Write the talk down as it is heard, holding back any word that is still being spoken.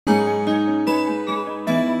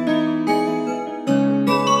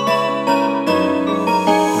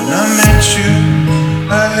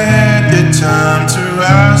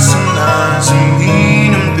out some lines and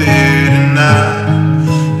mean them bitter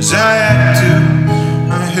now. As I had to,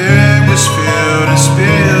 my head was filled and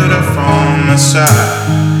spilled up on my side.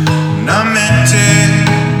 And I meant it,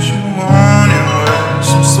 you wanted worse.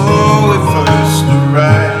 I'm slow at first to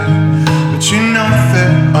write, but you know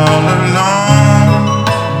that all along.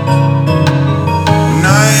 When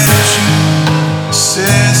I hit you, I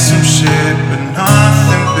said some shit, but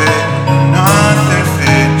nothing bit, nothing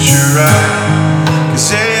fit you right. Cause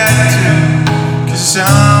they had to, cause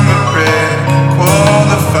I'm a prick,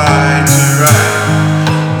 qualified to write.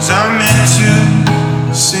 Cause I meant to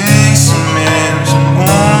sing some hymns and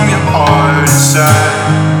warm your heart inside,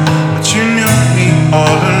 but you knew me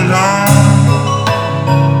all along.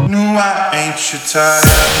 Knew I ain't your type.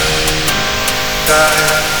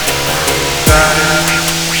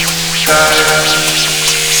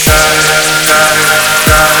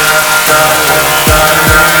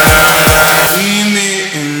 Leave me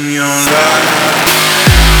in your life.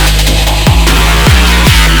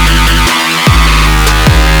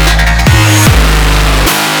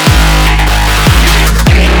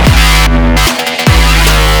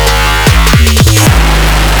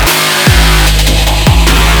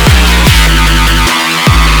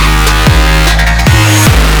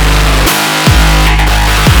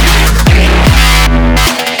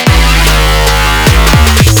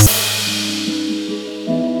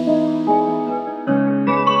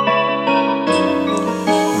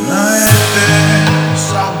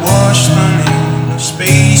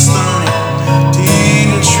 Spaced on it,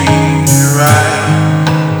 didn't treat it right.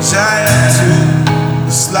 Cause I had to,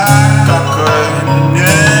 it's like I could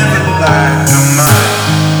never like no mind.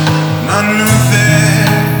 And I knew that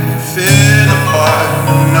it fell apart,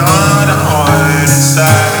 not a heart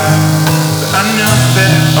inside. But I knew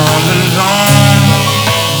that all along.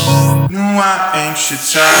 Knew I ain't your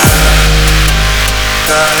type.